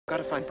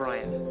Gotta find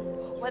Brian.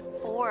 What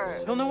for?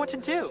 He'll know what to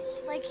do.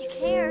 Like he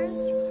cares.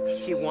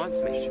 He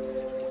wants me.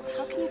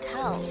 How can you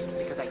tell?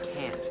 Because I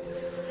can.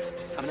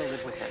 I'm gonna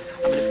live with him.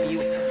 I'm gonna be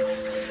with him.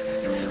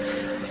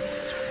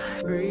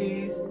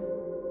 Breathe.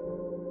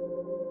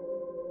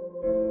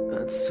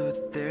 That's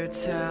what they're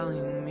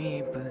telling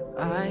me, but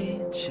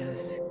I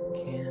just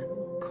can't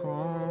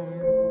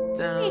calm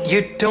down.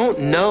 You don't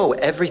know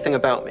everything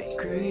about me.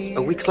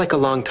 A week's like a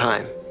long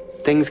time.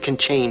 Things can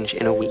change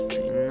in a week.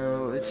 I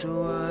know it's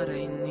what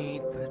I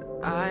need, but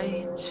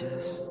I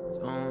just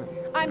don't.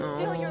 I'm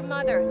still your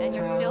mother, and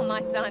you're still my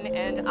son,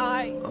 and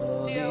I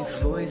All still these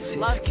voices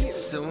love you. get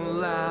so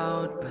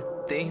loud,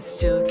 but they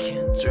still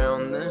can't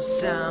drown the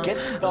sound. Get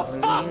the of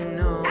fuck me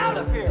knowing out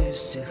of here!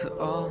 This is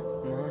all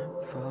my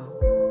fault.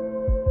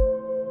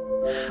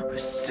 We're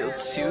still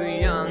too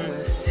young,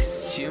 this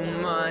is too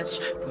much,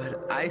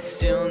 but I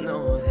still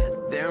know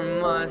that there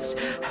must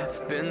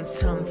have been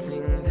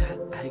something that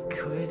I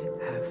could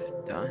have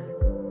done.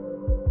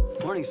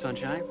 Morning,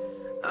 sunshine.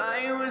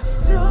 I was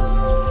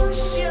so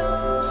sure,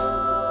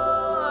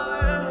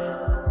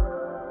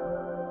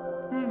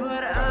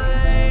 but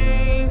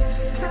I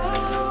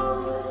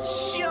felt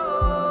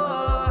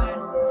sure.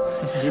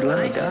 He'd let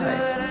me die.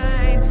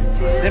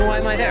 Then why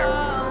am I there?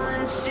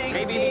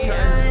 Maybe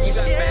because you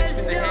got bashed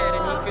in the head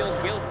and he feels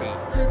guilty.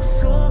 I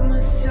told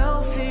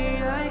myself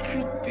that I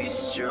could be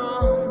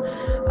strong.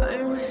 I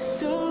was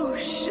so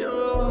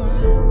sure.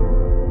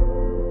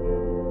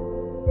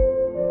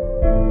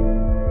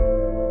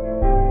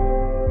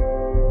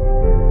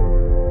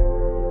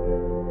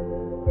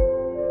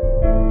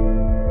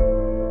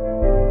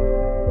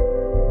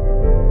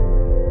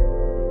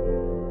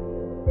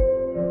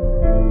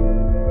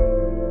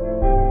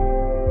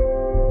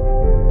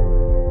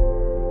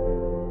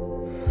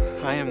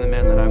 I am the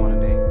man that I want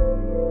to be.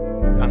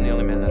 I'm the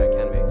only man that I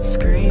can be.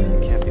 Scream.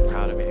 You can't be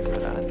proud of me for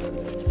that.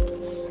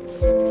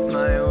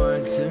 My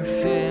words are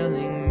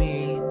failing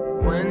me.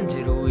 When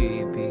did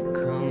we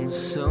become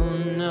so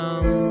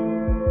numb?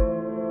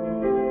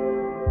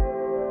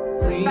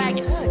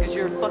 Please Because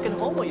you're a fucking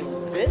homo, you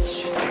little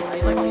bitch. How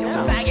you like me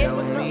now? don't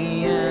tell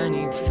me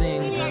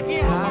anything. Any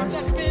idea how hard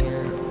that's been?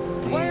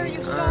 Why are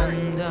you sorry?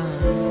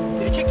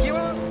 Did he kick you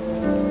out?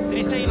 Did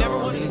he say he never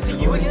wanted to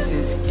see you again?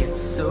 Voices get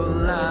so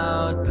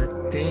loud,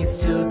 but they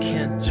still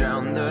can't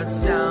drown the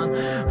sound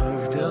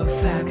of the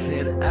fact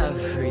that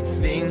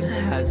everything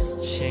has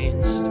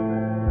changed.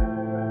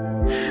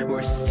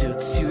 We're still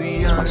too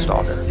young, my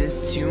stalker. this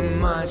is too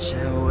much.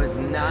 I was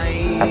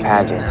naive I've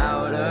had you. and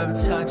out of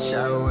touch.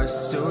 I was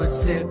so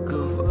sick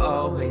of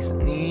always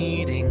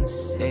needing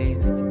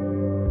saved.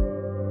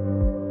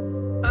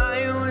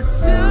 I was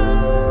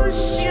so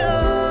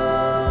sure,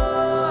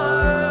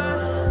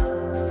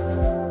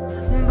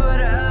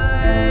 but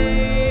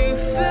I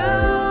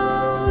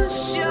felt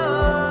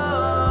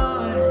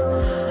sure.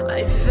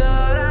 I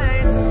thought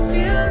I'd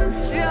stand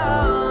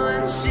tall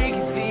and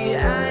shake the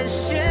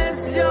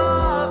ashes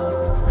off.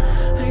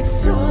 I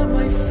told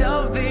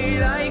myself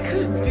that I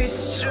could be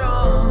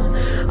strong.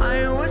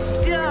 I was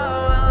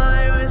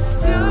so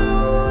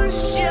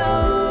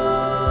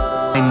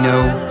sure. I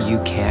know you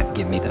can't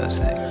give me those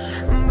things.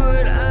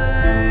 But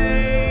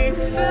I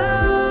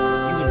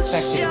felt You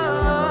infected him.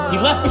 sure. He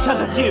left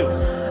because of you.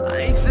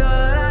 I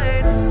thought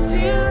I'd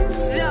stand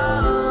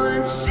tall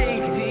and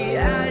shake the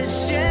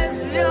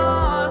ashes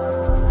off.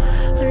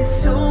 I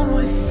told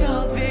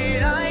myself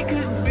that I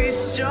could be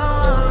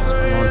strong. It's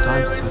been a long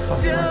time since I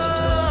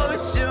felt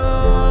So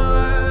sure.